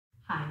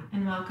Hi,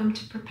 and welcome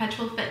to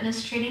Perpetual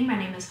Fitness Training. My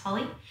name is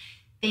Holly.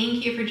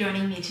 Thank you for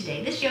joining me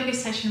today. This yoga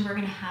session, we're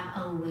going to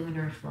have a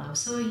lunar flow.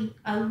 So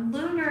a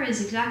lunar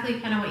is exactly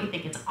kind of what you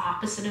think. It's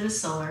opposite of a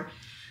solar.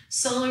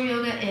 Solar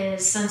yoga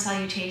is sun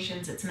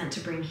salutations. It's meant to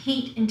bring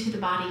heat into the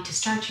body to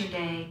start your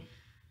day.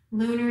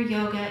 Lunar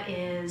yoga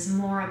is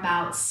more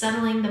about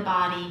settling the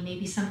body,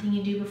 maybe something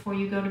you do before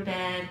you go to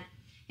bed.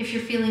 If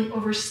you're feeling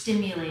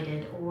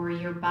overstimulated or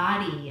your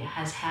body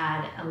has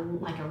had a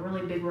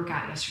really big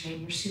workout yesterday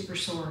and you're super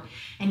sore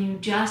and you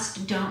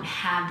just don't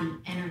have the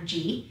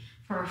energy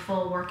for a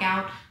full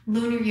workout,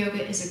 lunar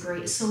yoga is a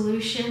great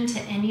solution to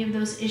any of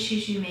those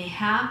issues you may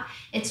have.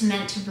 It's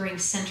meant to bring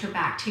center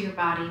back to your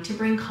body, to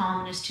bring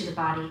calmness to the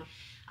body.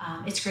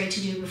 It's great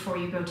to do before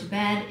you go to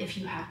bed if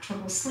you have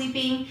trouble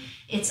sleeping.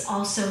 It's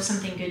also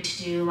something good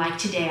to do, like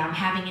today I'm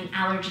having an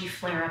allergy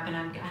flare-up and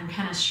I'm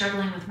kind of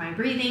struggling with my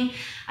breathing.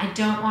 I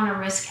don't want to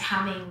risk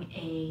having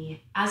an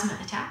asthma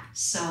attack,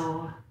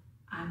 so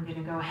I'm going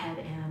to go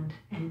ahead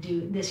and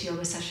do this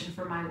yoga session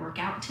for my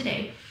workout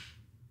today.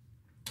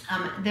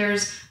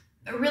 There's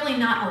really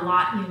not a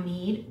lot you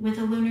need with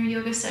a lunar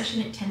yoga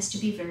session. It tends to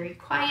be very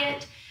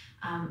quiet.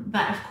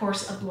 But of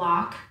course a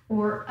block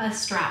or a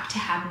strap to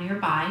have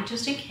nearby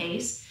just in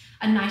case,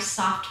 a nice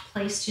soft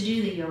place to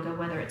do the yoga,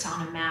 whether it's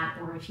on a mat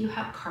or if you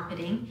have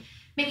carpeting,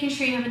 making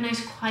sure you have a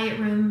nice quiet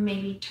room,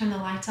 maybe turn the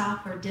lights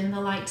off or dim the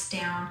lights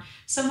down,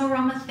 some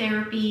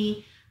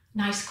aromatherapy,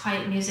 nice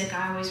quiet music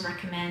I always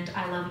recommend.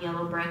 I love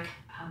Yellow Brick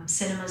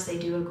Cinemas. They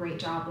do a great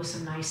job with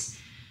some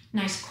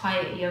nice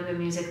quiet yoga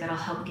music that'll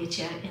help get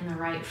you in the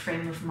right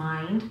frame of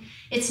mind.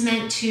 It's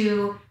meant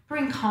to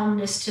bring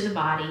calmness to the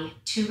body,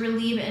 to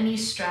relieve any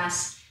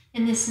stress.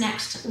 In this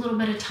next little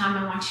bit of time,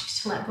 I want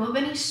you to let go of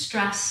any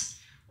stress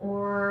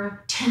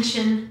or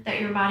tension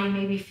that your body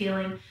may be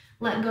feeling.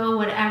 Let go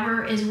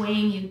whatever is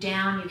weighing you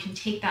down. You can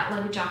take that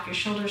luggage off your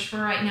shoulders for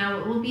right now.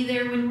 It will be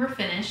there when we're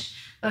finished.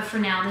 But for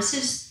now, this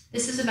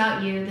is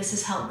about you. This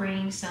is help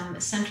bringing some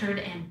centered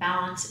and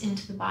balance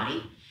into the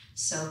body.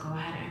 So go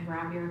ahead and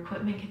grab your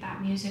equipment, get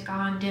that music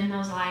on, dim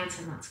those lights,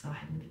 and let's go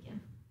ahead and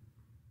begin.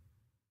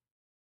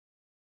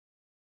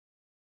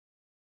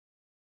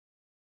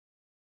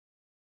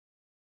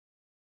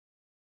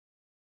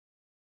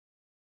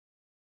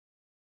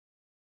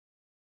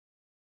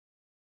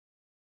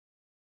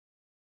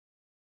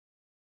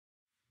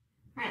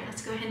 All right,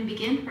 let's go ahead and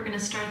begin. We're going to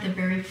start at the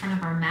very front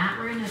of our mat.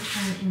 We're going to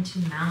turn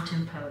into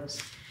mountain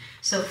pose.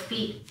 So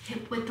feet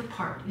hip width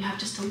apart. You have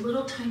just a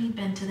little tiny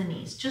bend to the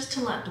knees, just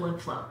to let blood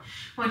flow.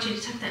 I want you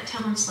to tuck that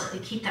tailbone slightly,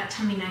 keep that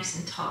tummy nice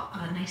and tall,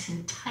 nice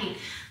and tight.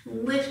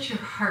 Lift your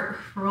heart,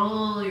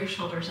 roll your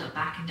shoulders up,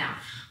 back and down.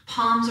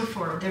 Palms are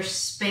forward. There's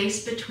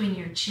space between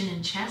your chin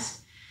and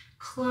chest.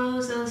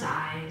 Close those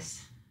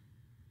eyes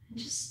and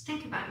just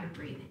think about your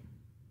breathing.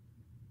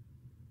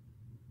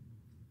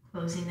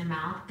 Closing the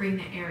mouth, bring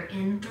the air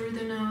in through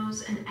the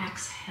nose and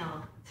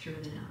exhale through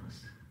the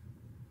nose.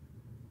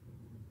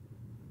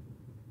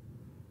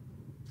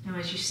 Now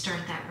as you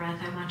start that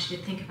breath, I want you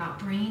to think about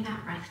bringing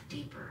that breath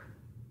deeper.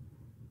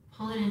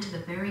 Pull it into the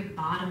very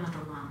bottom of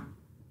the lung.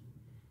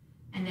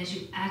 And as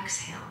you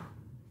exhale,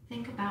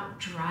 think about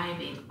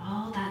driving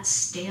all that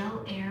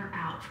stale air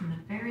out from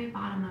the very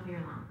bottom of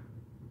your lung.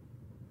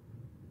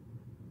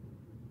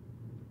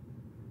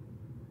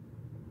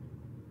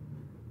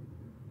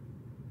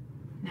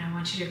 Now I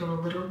want you to go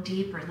a little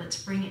deeper.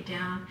 Let's bring it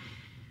down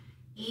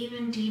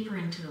even deeper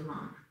into the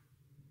lung.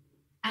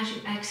 As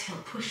you exhale,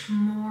 push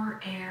more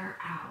air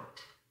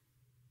out,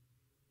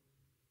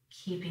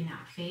 keeping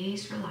that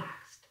face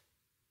relaxed,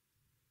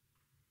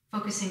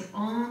 focusing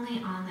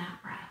only on that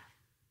breath.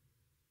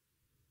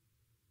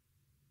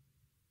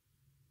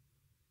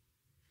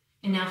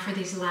 And now for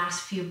these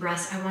last few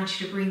breaths, I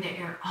want you to bring the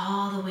air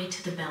all the way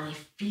to the belly.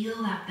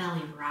 Feel that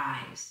belly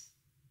rise.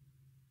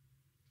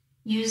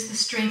 Use the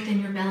strength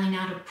in your belly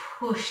now to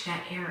push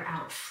that air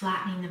out,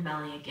 flattening the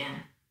belly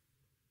again.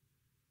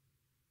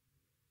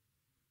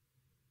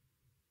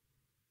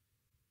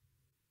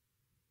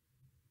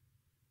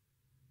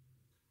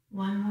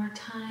 One more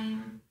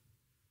time.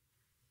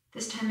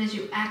 This time as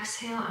you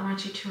exhale, I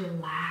want you to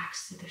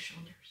relax through the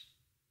shoulders.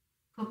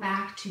 Go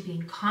back to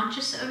being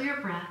conscious of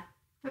your breath,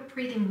 but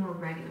breathing more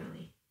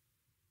regularly.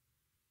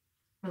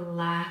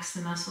 Relax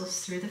the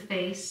muscles through the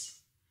face.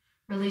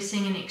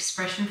 Releasing any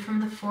expression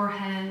from the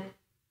forehead,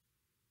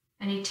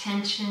 any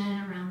tension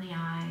around the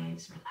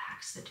eyes,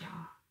 relax the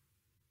jaw.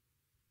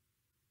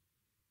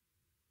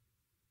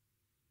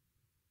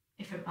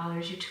 If it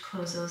bothers you to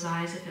close those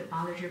eyes, if it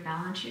bothers your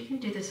balance, you can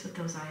do this with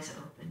those eyes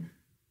open.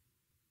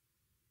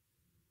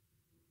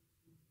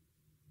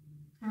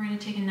 We're going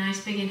to take a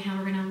nice big inhale.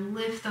 We're going to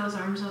lift those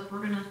arms up.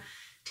 We're going to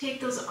take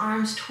those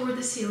arms toward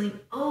the ceiling,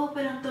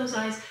 open up those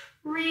eyes,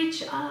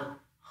 reach up,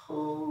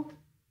 hold,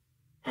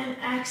 and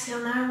exhale.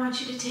 Now I want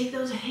you to take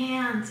those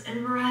hands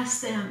and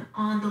rest them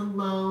on the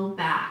low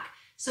back.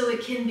 So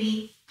it can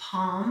be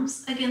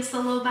palms against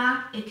the low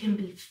back. It can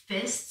be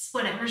fists,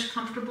 whatever's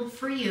comfortable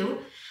for you.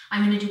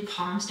 I'm going to do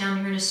palms down.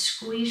 You're going to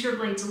squeeze your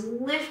blades,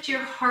 lift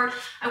your heart.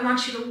 I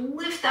want you to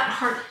lift that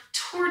heart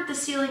toward the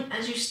ceiling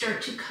as you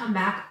start to come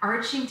back,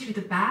 arching through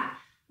the back.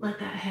 Let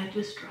that head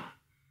just drop.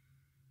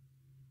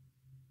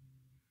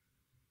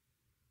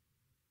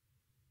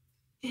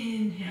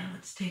 Inhale,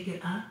 let's take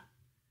it up.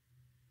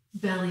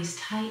 Belly's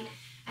tight.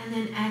 And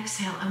then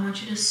exhale, I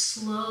want you to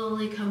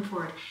slowly come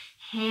forward.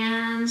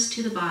 Hands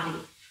to the body.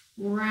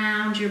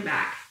 Round your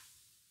back.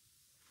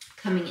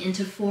 Coming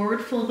into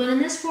forward fold. But in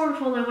this forward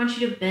fold, I want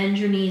you to bend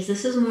your knees.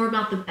 This is more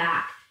about the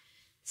back.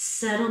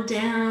 Settle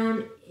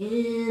down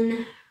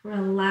in,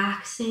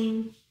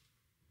 relaxing.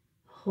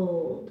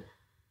 Hold.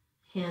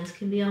 Hands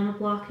can be on the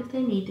block if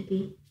they need to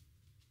be.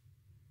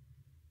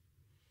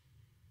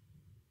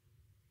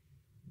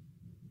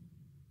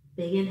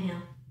 Big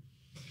inhale.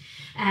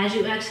 As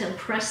you exhale,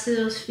 press through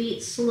those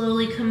feet,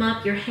 slowly come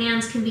up. Your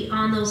hands can be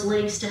on those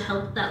legs to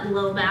help that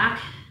low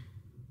back.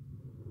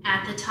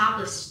 At the top,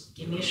 let's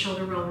give me a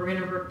shoulder roll. We're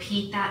going to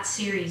repeat that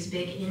series.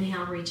 Big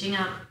inhale, reaching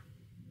up.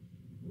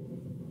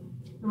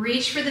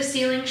 Reach for the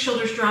ceiling,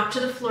 shoulders drop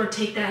to the floor.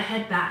 Take that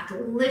head back.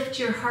 Lift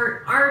your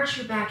heart, arch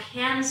your back.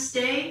 Hands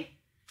stay.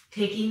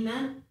 Taking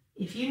them,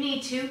 if you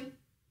need to,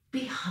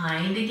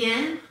 behind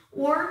again.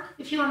 Or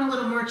if you want a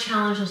little more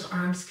challenge, those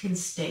arms can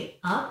stay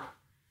up.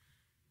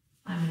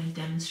 I'm going to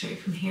demonstrate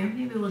from here.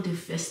 Maybe we'll do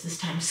fists this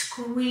time.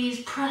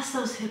 Squeeze, press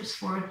those hips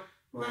forward.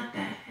 Let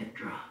that head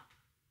drop.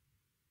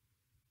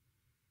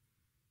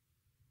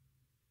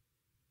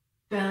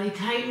 Belly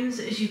tightens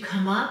as you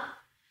come up.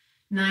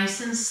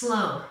 Nice and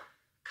slow.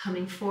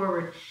 Coming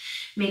forward.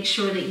 Make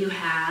sure that you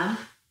have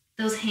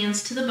those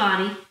hands to the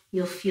body.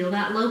 You'll feel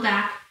that low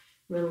back.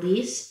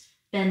 Release.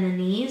 Bend the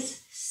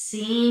knees.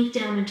 Sink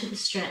down into the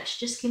stretch.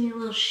 Just give me a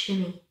little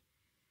shimmy.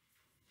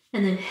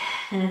 And then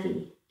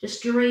heavy.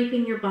 Just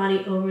draping your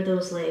body over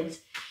those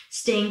legs,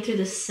 staying through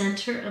the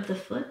center of the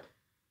foot.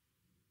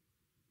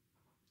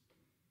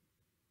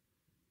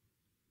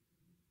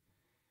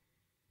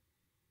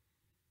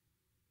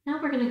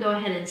 Now we're going to go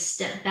ahead and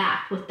step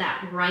back with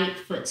that right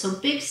foot. So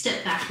big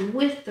step back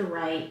with the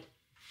right.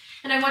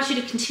 And I want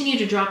you to continue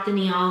to drop the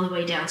knee all the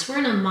way down. So we're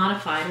in a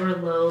modified or a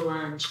low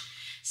lunge.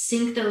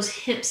 Sink those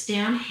hips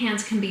down.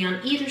 Hands can be on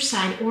either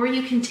side, or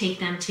you can take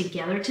them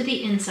together to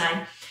the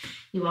inside.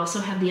 You also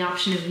have the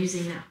option of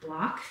using that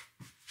block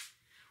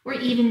or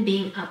even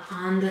being up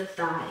on the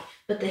thigh.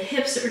 But the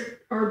hips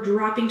are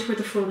dropping toward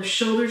the floor. The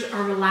shoulders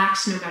are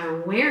relaxed no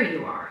matter where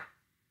you are.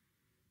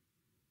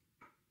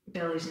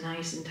 Belly's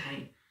nice and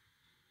tight.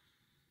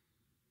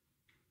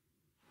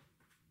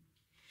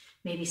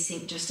 Maybe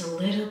sink just a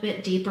little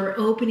bit deeper,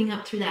 opening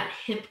up through that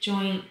hip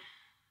joint.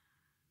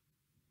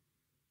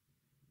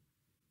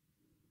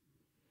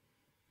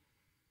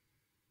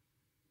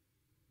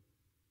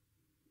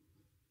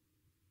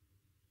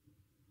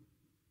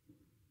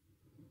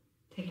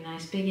 Take a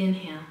nice big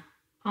inhale.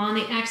 On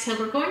the exhale,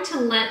 we're going to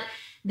let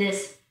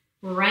this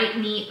right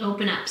knee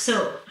open up.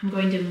 So I'm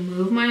going to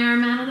move my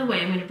arm out of the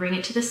way. I'm going to bring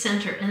it to the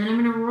center, and then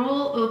I'm going to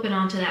roll open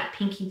onto that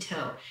pinky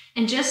toe.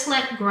 And just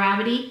let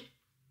gravity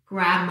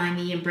grab my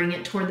knee and bring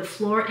it toward the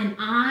floor. And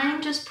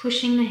I'm just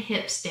pushing the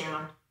hips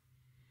down,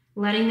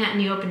 letting that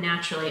knee open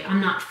naturally.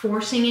 I'm not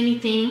forcing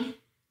anything.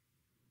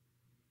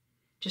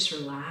 Just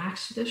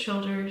relax through the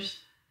shoulders.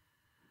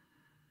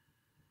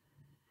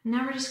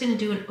 Now we're just going to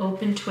do an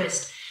open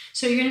twist.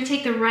 So you're going to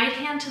take the right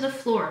hand to the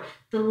floor.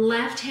 The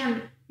left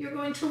hand, you're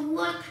going to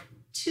look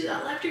to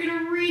that left. You're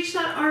going to reach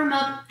that arm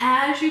up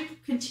as you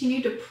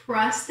continue to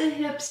press the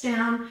hips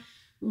down,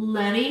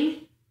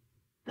 letting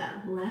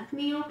that left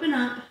knee open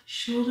up,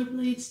 shoulder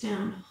blades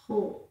down,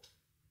 hold.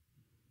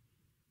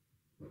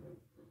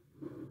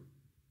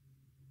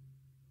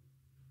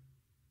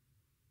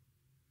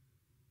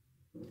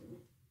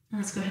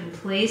 Let's go ahead and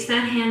place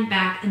that hand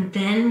back, and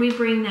then we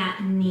bring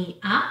that knee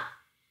up.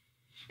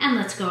 And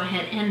let's go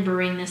ahead and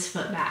bring this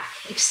foot back.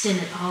 Extend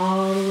it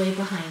all the way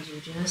behind you.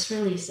 Just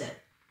release it.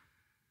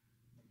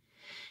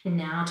 And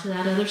now to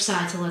that other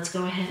side. So let's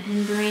go ahead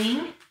and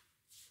bring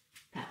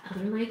that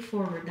other leg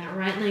forward, that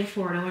right leg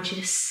forward. I want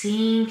you to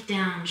sink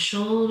down,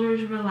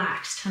 shoulders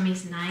relaxed,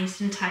 tummy's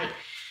nice and tight.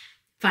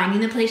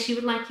 Finding the place you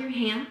would like your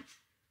hands.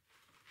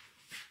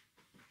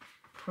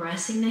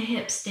 Pressing the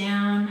hips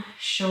down,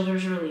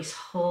 shoulders release.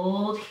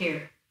 Hold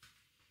here.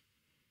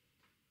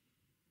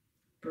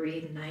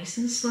 Breathe nice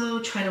and slow.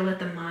 Try to let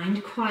the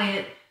mind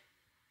quiet.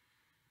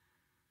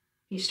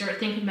 You start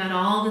thinking about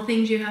all the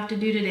things you have to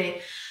do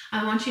today.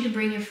 I want you to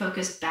bring your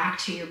focus back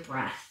to your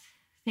breath.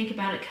 Think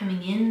about it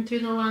coming in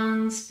through the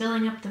lungs,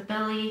 filling up the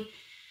belly,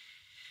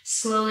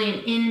 slowly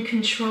and in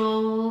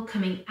control,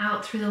 coming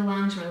out through the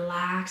lungs,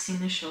 relaxing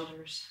the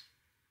shoulders.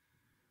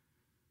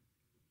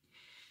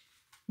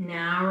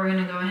 Now we're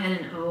going to go ahead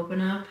and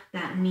open up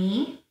that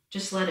knee.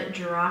 Just let it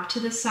drop to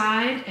the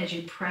side as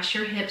you press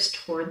your hips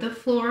toward the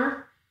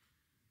floor.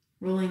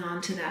 Rolling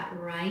onto that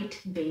right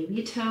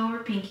baby toe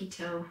or pinky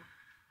toe.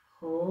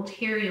 Hold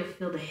here. You'll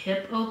feel the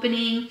hip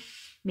opening.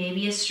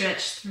 Maybe a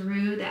stretch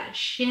through that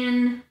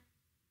shin.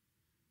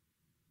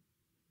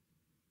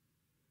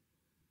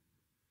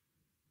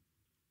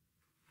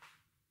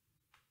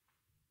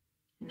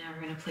 Now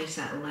we're going to place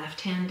that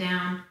left hand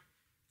down.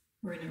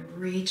 We're going to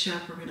reach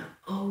up. We're going to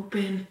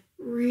open,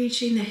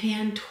 reaching the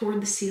hand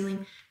toward the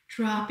ceiling,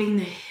 dropping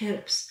the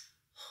hips.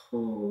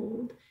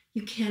 Hold.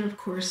 You can, of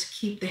course,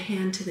 keep the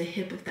hand to the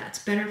hip if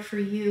that's better for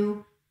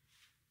you.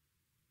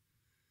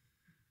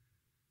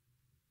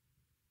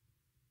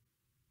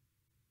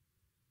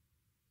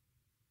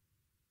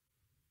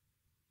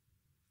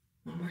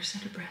 One more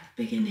set of breath.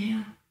 Big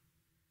inhale.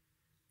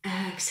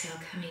 Exhale,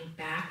 coming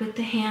back with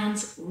the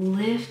hands,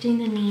 lifting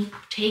the knee,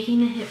 taking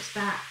the hips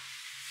back,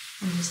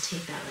 and just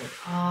take that leg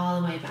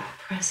all the way back,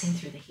 pressing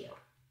through the heel.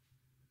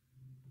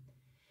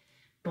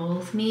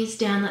 Both knees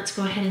down. Let's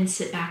go ahead and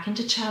sit back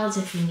into child's.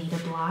 If you need a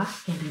block,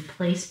 it can be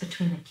placed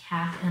between the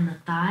calf and the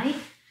thigh,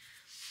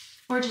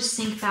 or just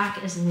sink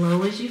back as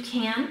low as you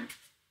can.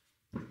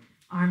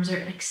 Arms are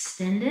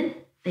extended.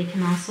 They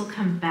can also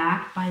come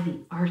back by the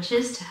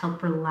arches to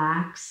help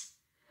relax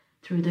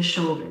through the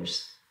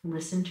shoulders.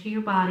 Listen to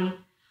your body.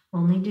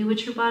 Only do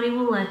what your body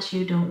will let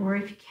you. Don't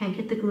worry if you can't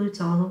get the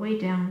glutes all the way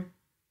down.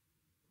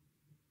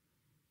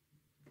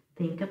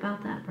 Think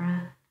about that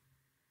breath.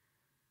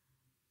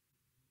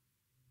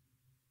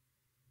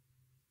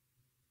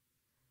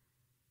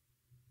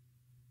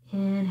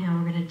 Inhale,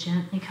 we're going to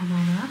gently come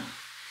on up.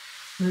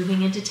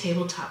 Moving into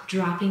tabletop,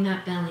 dropping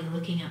that belly,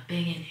 looking up,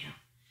 big inhale.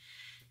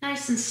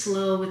 Nice and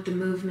slow with the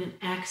movement.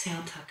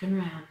 Exhale, tuck and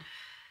round.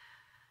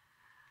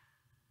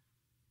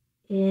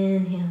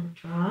 Inhale,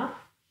 drop.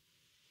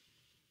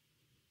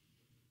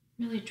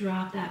 Really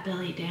drop that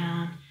belly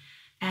down.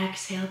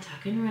 Exhale,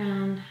 tuck and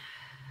round.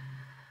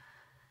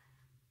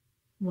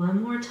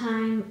 One more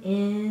time.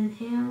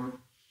 Inhale.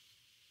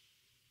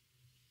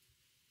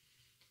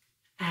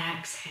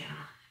 Exhale.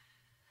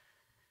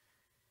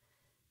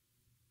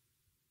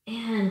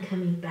 And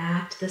coming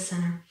back to the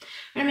center.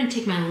 I'm going to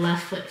take my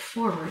left foot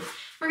forward.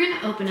 We're going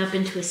to open up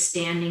into a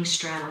standing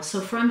straddle.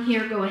 So from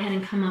here, go ahead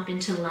and come up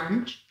into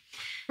lunge.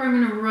 We're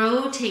going to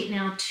rotate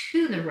now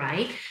to the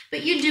right,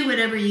 but you do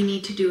whatever you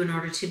need to do in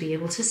order to be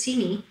able to see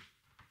me.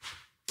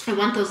 I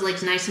want those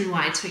legs nice and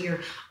wide, so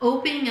you're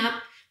opening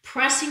up,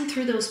 pressing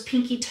through those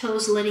pinky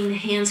toes, letting the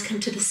hands come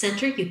to the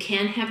center. You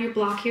can have your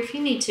block here if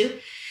you need to,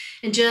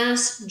 and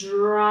just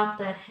drop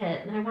that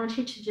head. And I want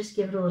you to just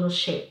give it a little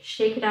shake.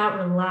 Shake it out,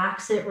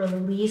 relax it,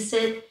 release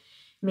it.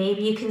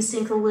 Maybe you can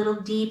sink a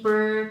little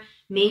deeper.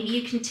 Maybe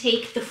you can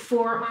take the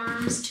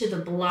forearms to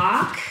the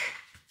block.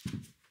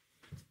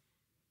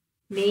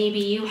 Maybe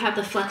you have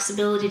the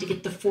flexibility to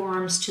get the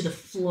forearms to the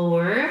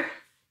floor.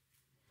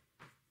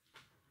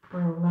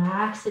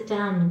 Relax it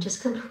down and just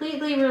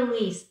completely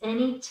release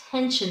any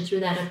tension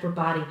through that upper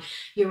body.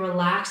 You're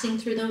relaxing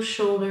through those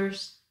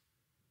shoulders.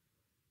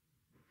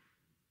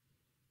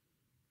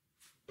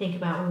 Think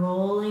about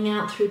rolling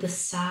out through the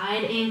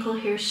side ankle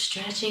here,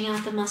 stretching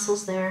out the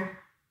muscles there.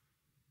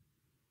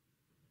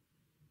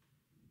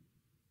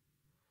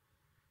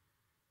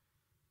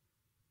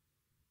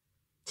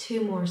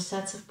 Two more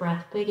sets of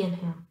breath. Big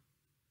inhale.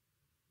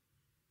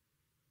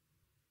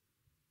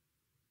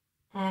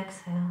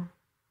 Exhale.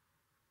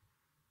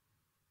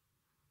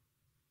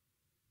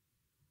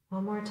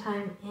 One more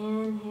time.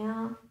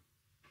 Inhale.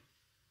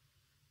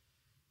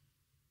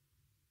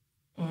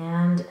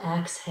 And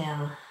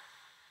exhale.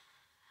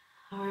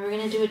 All right, we're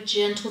going to do a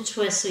gentle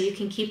twist so you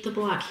can keep the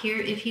block here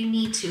if you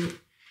need to.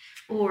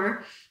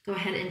 Or go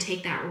ahead and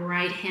take that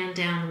right hand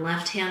down,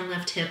 left hand,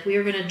 left hip. We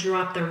are going to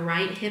drop the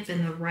right hip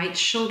and the right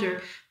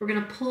shoulder. We're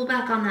going to pull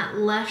back on that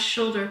left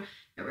shoulder,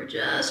 and we're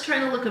just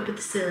trying to look up at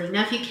the ceiling.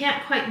 Now, if you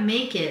can't quite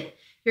make it,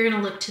 you're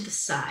going to look to the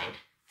side.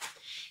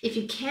 If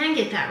you can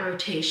get that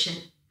rotation,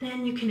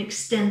 then you can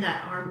extend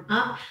that arm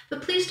up,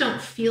 but please don't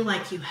feel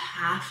like you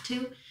have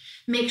to.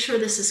 Make sure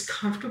this is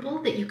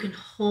comfortable, that you can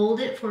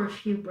hold it for a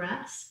few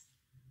breaths,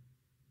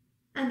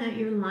 and that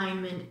your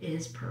alignment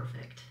is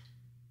perfect.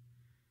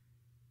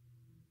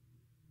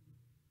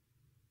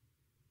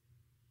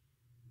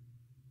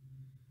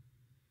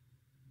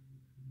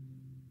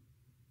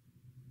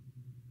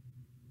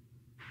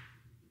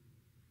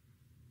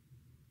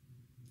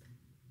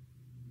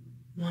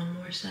 One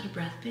more set of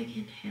breath. Big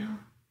inhale.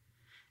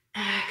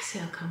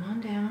 Exhale, come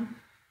on down.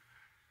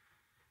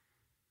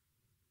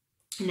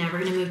 Now we're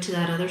going to move to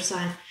that other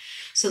side.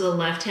 So the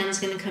left hand is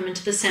going to come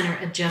into the center.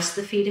 Adjust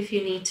the feet if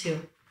you need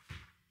to.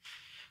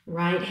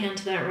 Right hand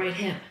to that right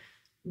hip.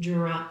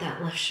 Drop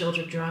that left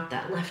shoulder. Drop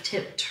that left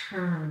hip.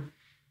 Turn.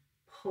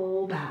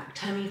 Pull back.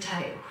 Tummy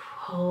tight.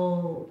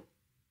 Hold.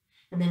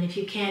 And then if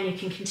you can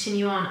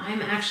continue on.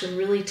 I'm actually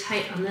really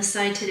tight on this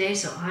side today,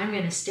 so I'm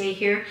going to stay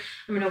here.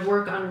 I'm going to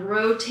work on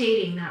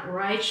rotating that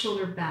right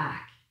shoulder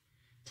back.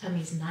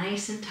 Tummy's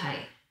nice and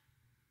tight.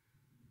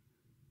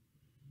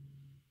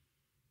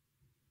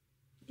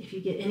 If you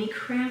get any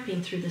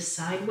cramping through the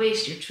side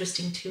waist, you're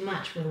twisting too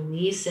much,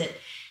 release it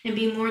and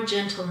be more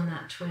gentle in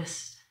that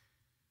twist.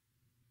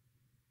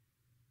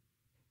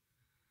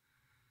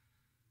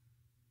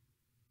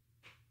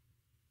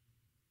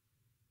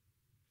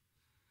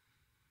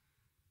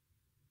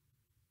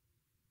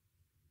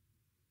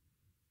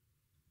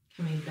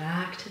 Coming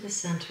back to the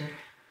center.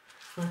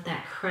 Let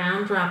that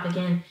crown drop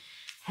again.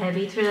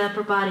 Heavy through the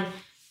upper body.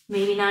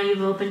 Maybe now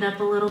you've opened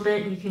up a little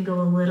bit, you can go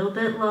a little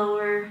bit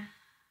lower.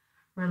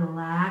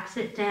 Relax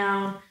it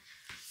down.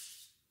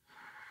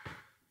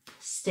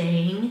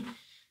 Staying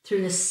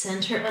through the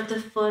center of the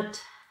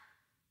foot.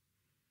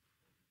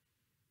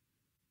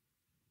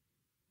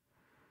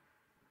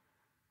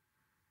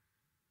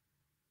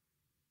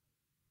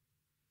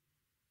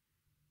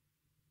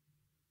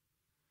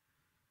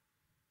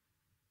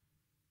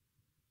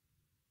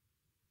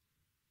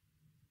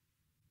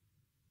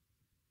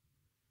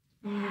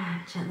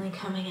 And gently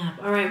coming up.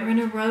 All right, we're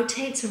gonna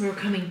rotate, so we're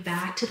coming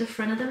back to the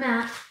front of the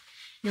mat.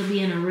 You'll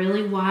be in a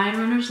really wide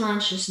runner's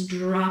lunge. Just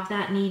drop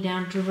that knee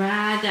down,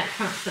 drag that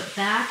front foot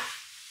back.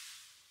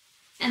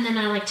 And then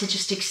I like to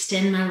just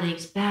extend my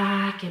legs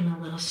back and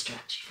a little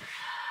stretch here.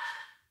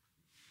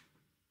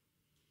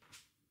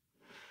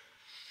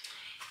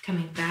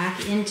 Coming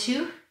back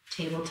into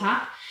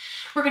tabletop.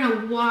 We're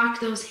gonna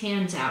walk those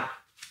hands out.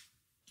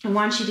 I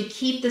want you to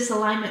keep this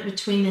alignment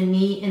between the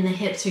knee and the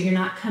hip so you're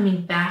not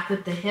coming back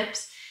with the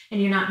hips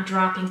and you're not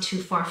dropping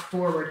too far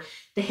forward.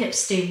 The hips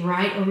stay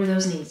right over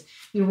those knees.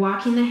 You're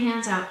walking the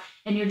hands out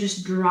and you're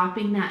just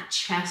dropping that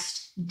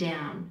chest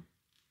down.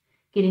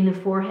 Getting the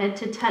forehead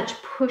to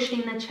touch,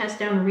 pushing the chest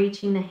down,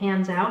 reaching the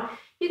hands out.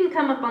 You can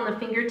come up on the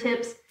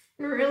fingertips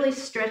and really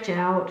stretch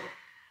out.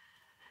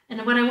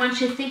 And what I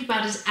want you to think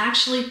about is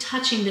actually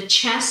touching the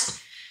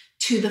chest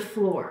to the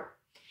floor.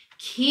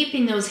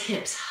 Keeping those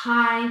hips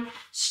high,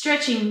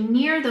 stretching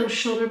near those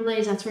shoulder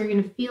blades. That's where you're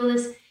going to feel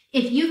this.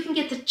 If you can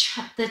get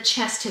the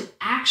chest to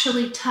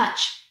actually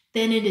touch,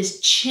 then it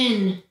is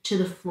chin to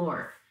the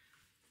floor.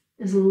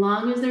 As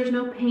long as there's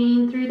no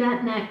pain through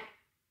that neck.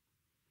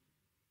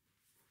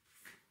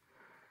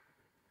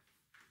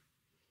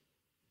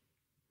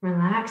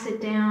 Relax it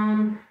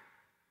down.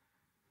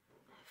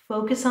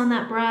 Focus on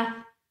that breath.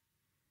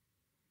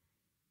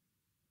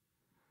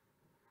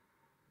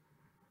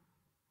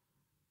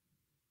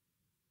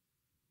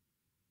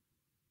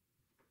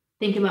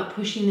 Think about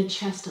pushing the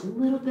chest a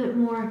little bit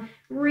more,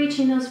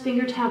 reaching those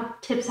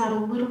fingertips out a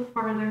little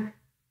farther.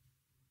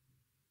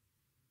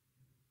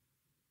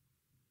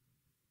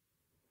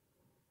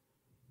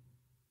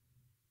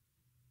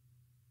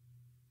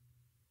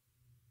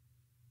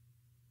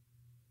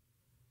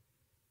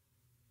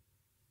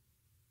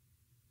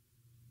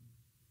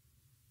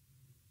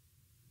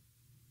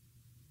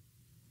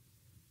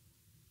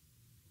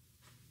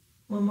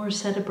 One more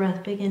set of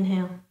breath, big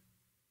inhale.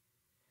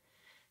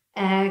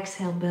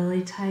 Exhale,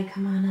 belly tight,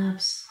 come on up.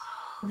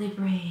 Slowly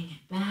bring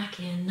it back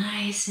in,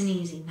 nice and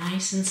easy,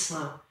 nice and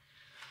slow.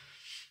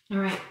 All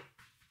right,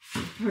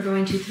 we're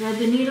going to thread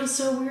the needle,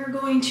 so we're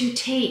going to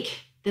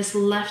take this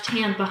left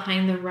hand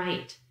behind the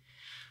right.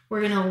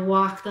 We're gonna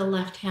walk the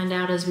left hand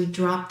out as we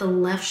drop the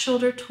left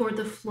shoulder toward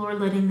the floor,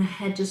 letting the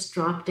head just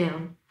drop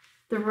down.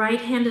 The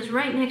right hand is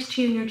right next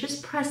to you, and you're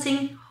just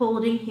pressing,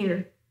 holding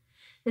here.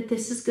 If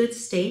this is good,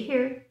 stay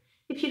here.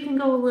 If you can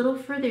go a little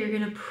further, you're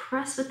going to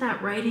press with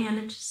that right hand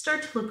and just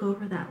start to look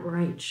over that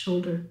right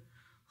shoulder.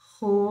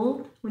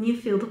 Hold. When you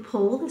feel the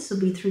pull, this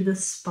will be through the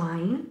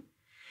spine,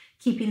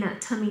 keeping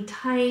that tummy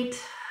tight.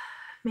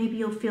 Maybe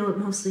you'll feel it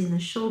mostly in the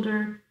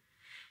shoulder.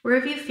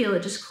 Wherever you feel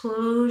it, just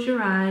close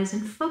your eyes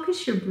and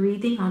focus your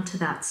breathing onto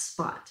that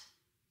spot.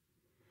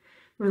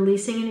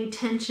 Releasing any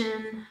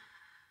tension,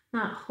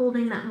 not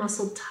holding that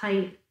muscle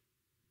tight.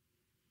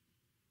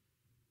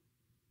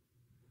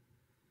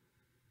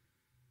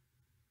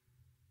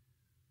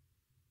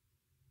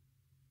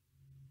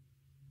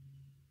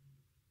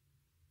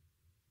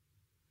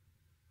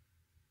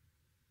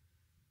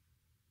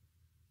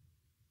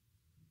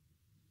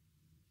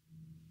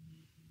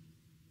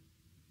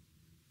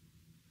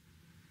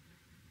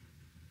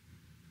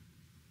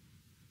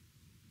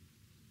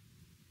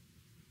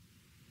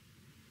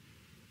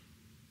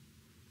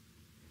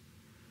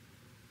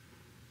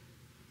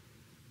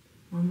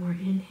 One more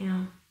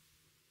inhale.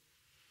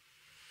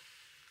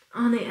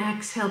 On the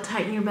exhale,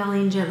 tighten your belly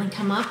and gently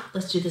come up.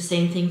 Let's do the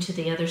same thing to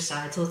the other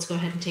side. So let's go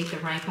ahead and take the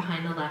right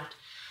behind the left.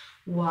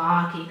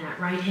 Walking that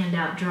right hand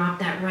out. Drop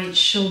that right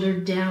shoulder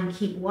down.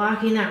 Keep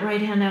walking that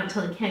right hand out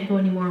until it can't go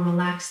anymore.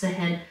 Relax the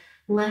head.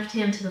 Left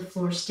hand to the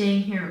floor.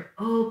 Staying here,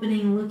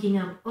 opening, looking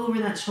up over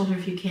that shoulder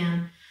if you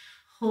can.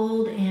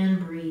 Hold and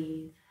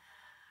breathe.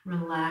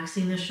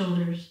 Relaxing the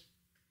shoulders.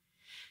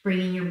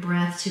 Bringing your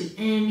breath to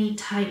any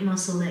tight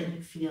muscle that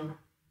you feel.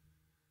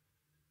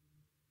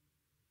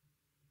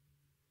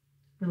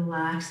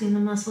 Relaxing the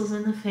muscles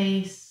in the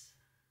face.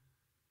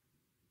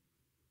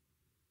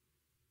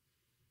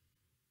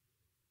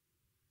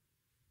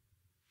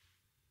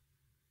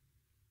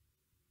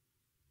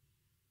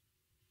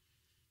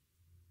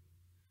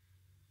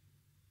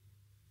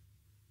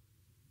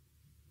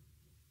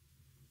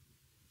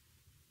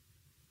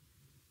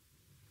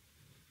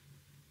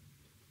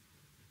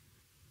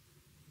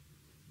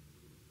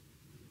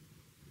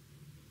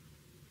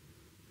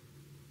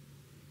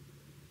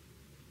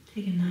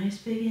 Take a nice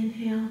big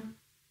inhale.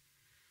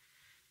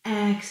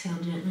 Exhale,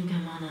 gently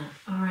come on up.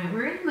 All right,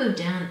 we're gonna move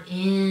down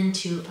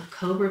into a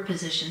cobra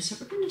position. So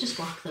we're gonna just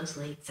walk those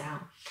legs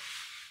out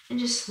and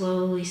just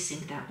slowly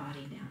sink that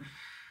body down.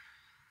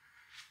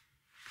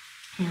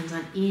 Hands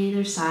on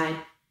either side.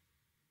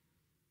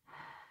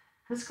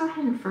 Let's go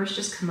ahead and first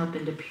just come up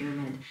into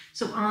pyramid.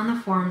 So on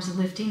the forearms,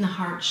 lifting the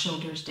heart,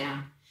 shoulders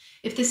down.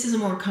 If this is a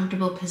more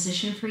comfortable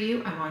position for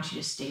you, I want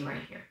you to stay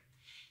right here.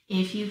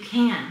 If you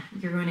can,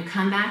 you're going to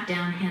come back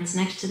down, hands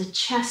next to the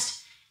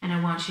chest, and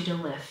I want you to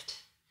lift.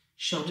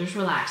 Shoulders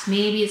relaxed.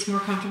 Maybe it's more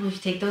comfortable if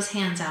you take those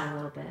hands out a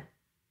little bit.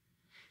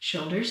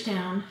 Shoulders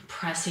down,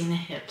 pressing the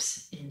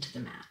hips into the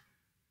mat.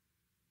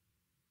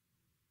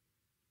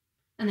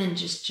 And then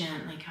just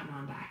gently come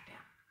on back down.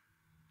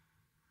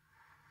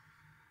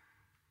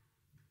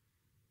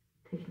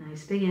 Take a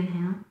nice big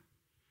inhale.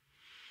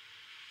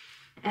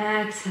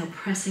 Exhale,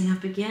 pressing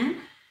up again.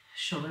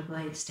 Shoulder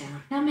blades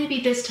down. Now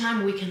maybe this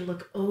time we can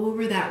look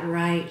over that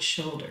right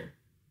shoulder.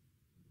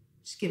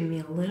 Just give me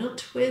a little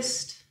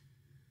twist.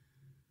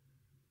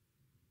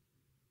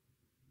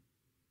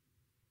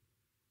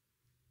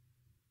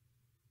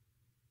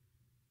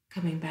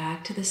 Coming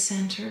back to the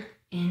center.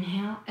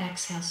 Inhale,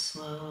 exhale,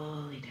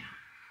 slowly down.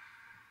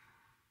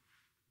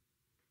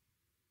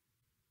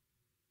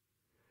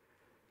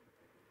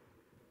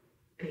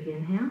 Big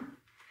inhale.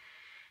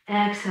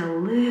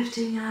 Exhale,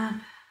 lifting up.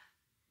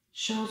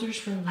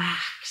 Shoulders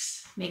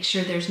relax. Make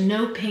sure there's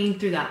no pain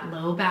through that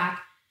low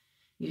back.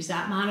 Use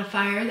that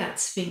modifier, that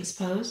Sphinx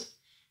pose.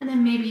 And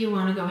then maybe you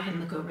want to go ahead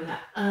and look over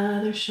that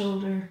other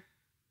shoulder.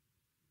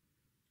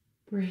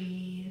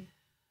 Breathe.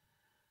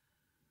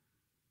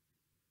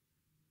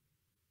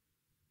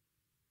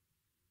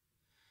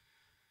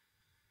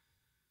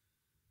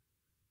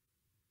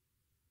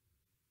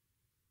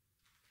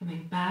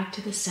 Coming back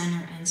to the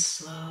center and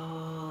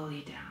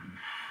slowly down.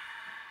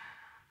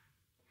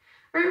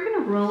 We're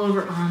going to roll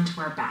over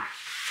onto our back.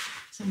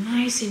 So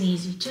nice and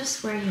easy,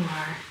 just where you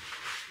are,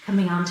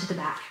 coming onto the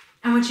back.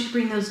 I want you to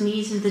bring those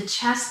knees into the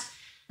chest,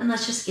 and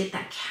let's just get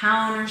that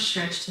counter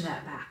stretch to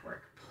that back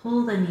work.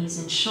 Pull the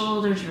knees in,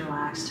 shoulders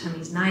relaxed,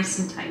 tummies nice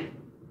and tight.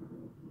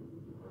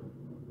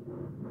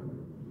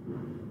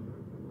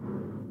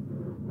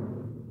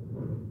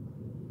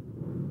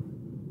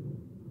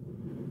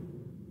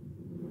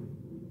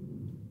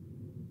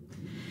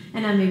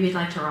 And then maybe you'd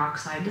like to rock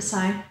side to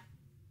side,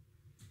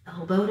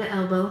 elbow to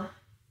elbow.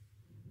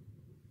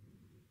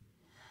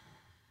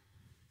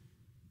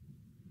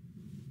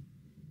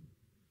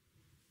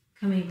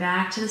 Coming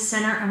back to the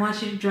center, I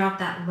want you to drop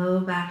that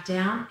low back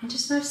down and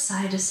just move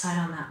side to side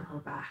on that low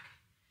back.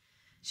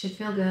 Should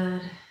feel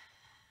good.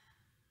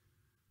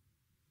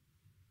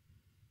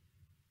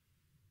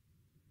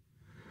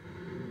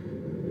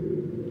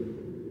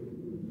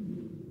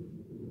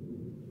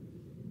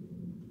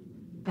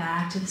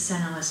 Back to the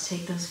center. Let's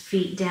take those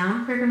feet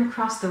down. We're going to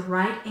cross the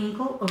right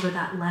ankle over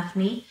that left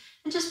knee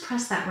and just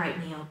press that right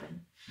knee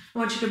open. I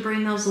want you to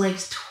bring those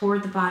legs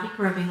toward the body,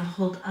 grabbing a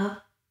hold of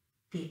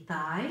the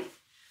thigh,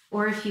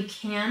 or if you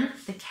can,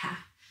 the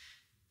calf.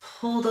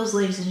 Pull those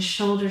legs in,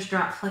 shoulders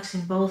drop,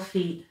 flexing both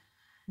feet,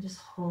 and just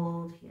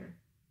hold here.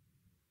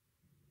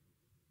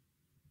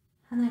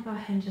 And then go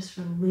ahead and just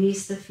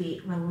release the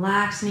feet.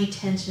 Relax any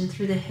tension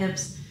through the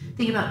hips.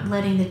 Think about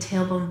letting the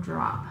tailbone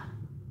drop.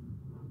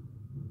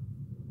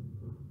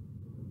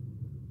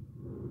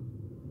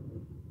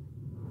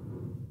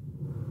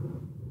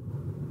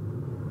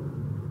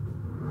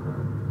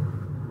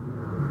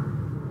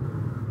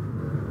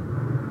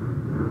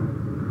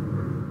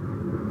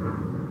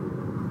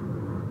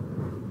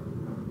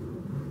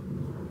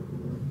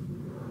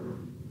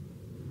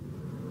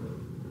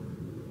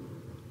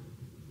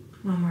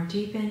 One more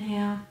deep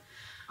inhale.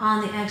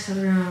 On the exhale,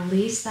 we're going to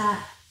release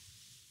that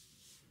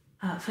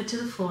foot to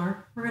the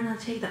floor. We're going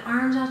to take the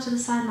arms out to the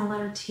side and the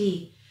letter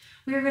T.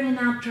 We are going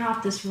to now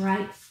drop this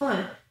right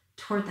foot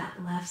toward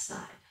that left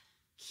side,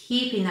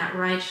 keeping that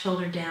right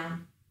shoulder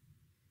down.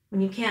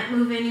 When you can't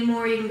move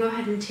anymore, you can go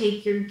ahead and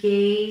take your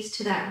gaze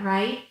to that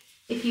right.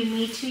 If you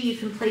need to, you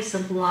can place a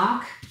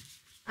block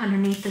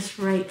underneath this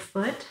right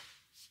foot,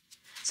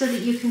 so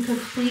that you can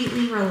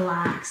completely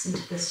relax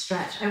into this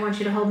stretch. I want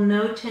you to hold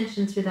no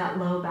tension through that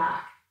low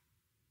back.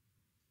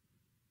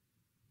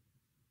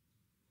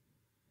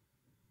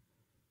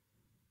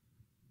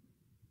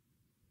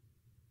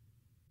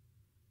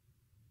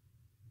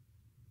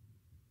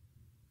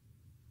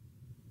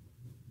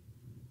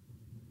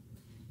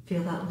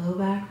 Feel that low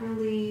back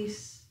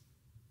release.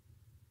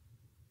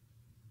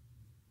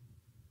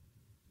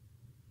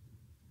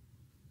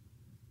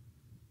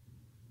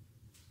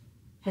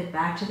 Head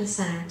back to the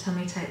center,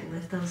 tummy tight,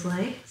 lift those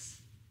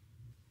legs.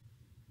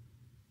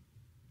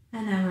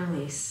 And now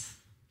release.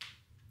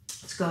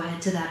 Let's go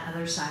ahead to that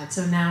other side.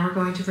 So now we're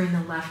going to bring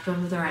the left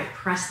over the right.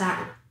 Press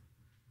that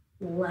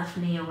left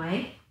knee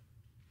away.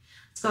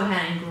 Let's go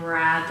ahead and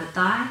grab the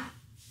thigh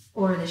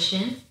or the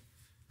shin.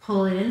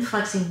 Pull it in,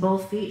 flexing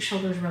both feet,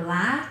 shoulders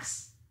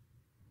relax.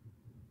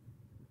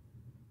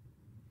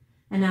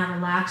 And now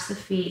relax the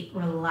feet,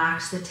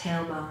 relax the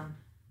tailbone.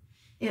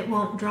 It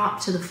won't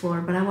drop to the floor,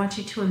 but I want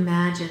you to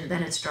imagine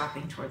that it's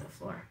dropping toward the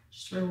floor.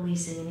 Just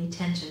releasing any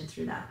tension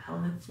through that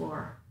pelvic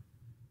floor.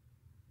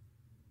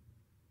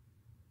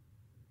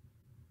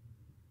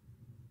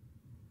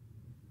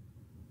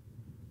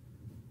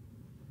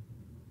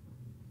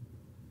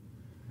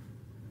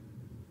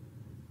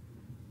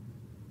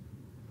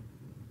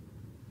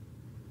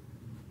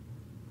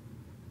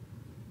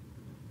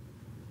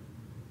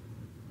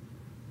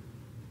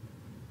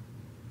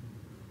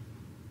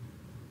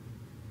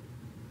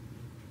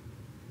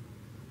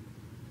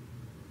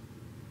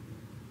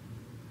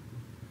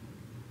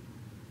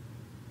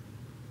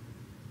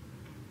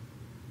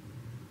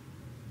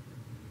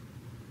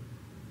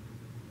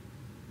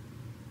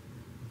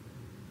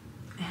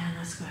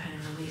 let's go ahead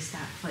and release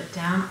that foot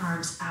down,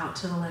 arms out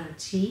to the letter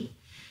T.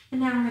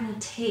 And then we're going to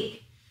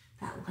take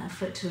that left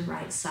foot to the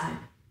right side.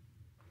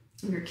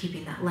 We're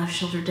keeping that left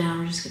shoulder down.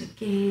 We're just going to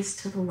gaze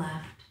to the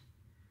left.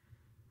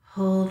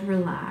 Hold,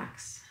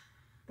 relax.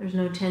 There's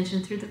no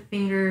tension through the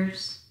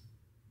fingers.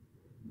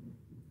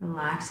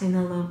 Relaxing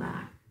the low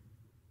back.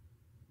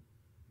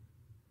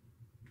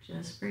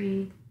 Just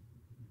breathe.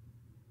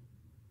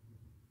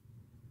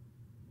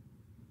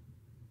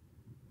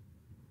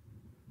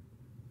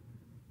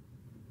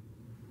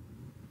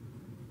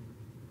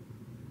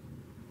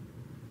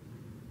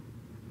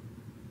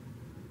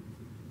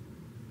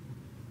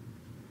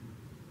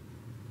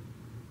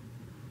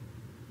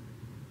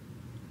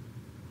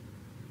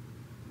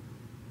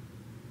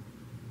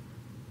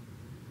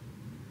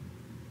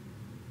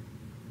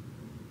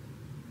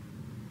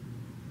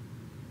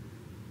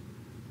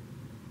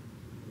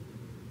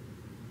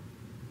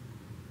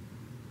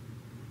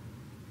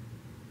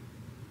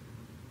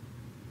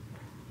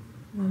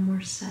 One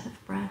more set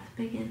of breath.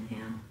 Big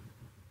inhale.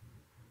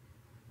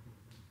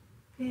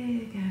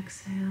 Big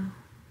exhale.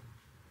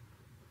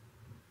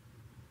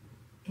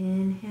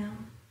 Inhale.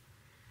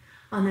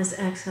 On this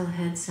exhale,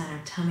 head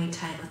center, tummy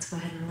tight. Let's go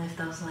ahead and lift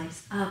those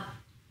legs up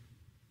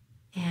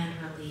and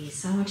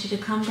release. I want you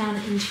to come down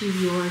into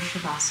your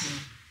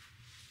Shavasana.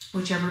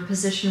 Whichever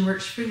position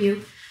works for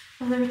you,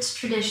 whether it's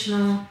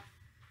traditional,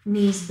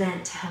 knees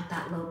bent to help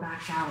that low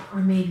back out,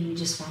 or maybe you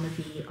just want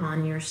to be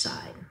on your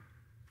side.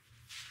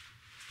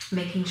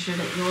 Making sure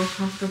that you're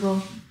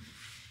comfortable.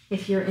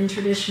 If you're in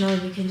traditional,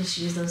 you can just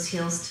use those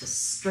heels to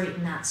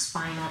straighten that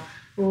spine up.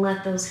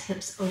 Let those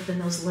hips open.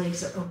 Those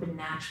legs are open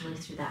naturally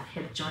through that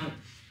hip joint.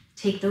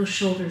 Take those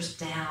shoulders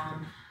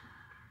down.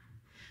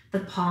 The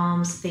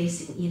palms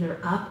facing either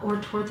up or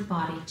toward the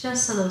body,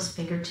 just so those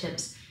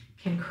fingertips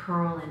can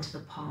curl into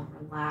the palm,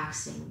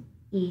 relaxing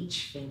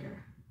each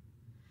finger.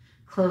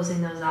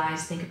 Closing those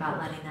eyes, think about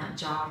letting that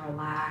jaw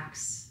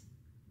relax.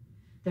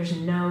 There's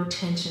no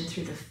tension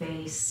through the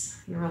face.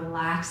 You're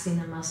relaxing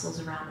the muscles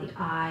around the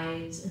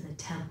eyes and the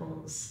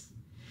temples,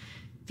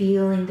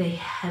 feeling the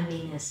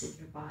heaviness in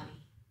your body.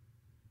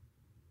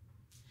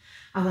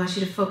 I want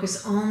you to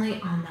focus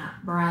only on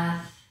that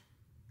breath,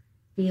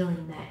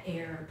 feeling that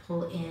air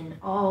pull in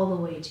all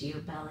the way to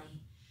your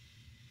belly,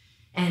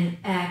 and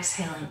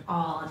exhaling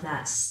all of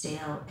that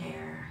stale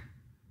air.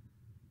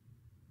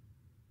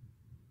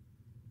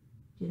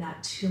 Do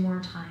that 2 more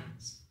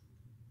times.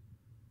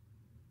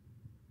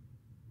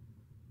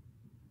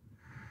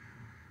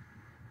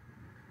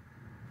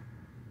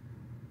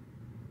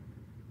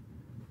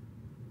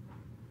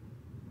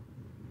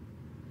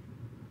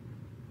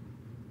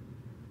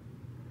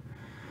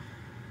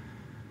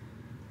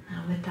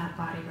 Now with that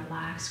body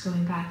relaxed,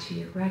 going back to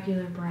your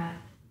regular breath,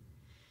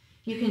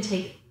 you can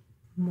take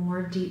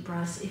more deep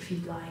breaths if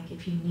you'd like,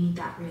 if you need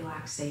that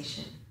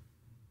relaxation.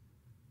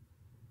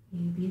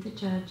 You be the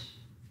judge.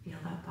 Feel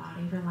that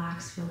body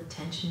relax, feel the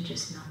tension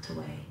just melt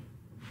away.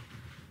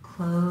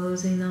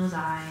 Closing those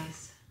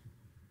eyes,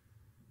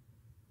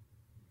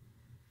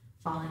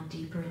 falling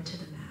deeper into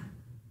the mat.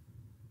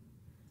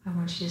 I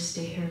want you to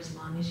stay here as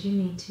long as you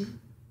need to.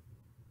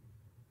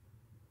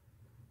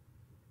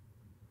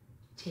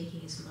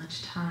 Taking as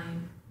much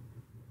time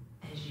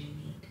as you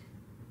need.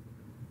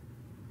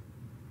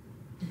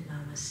 And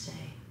namaste.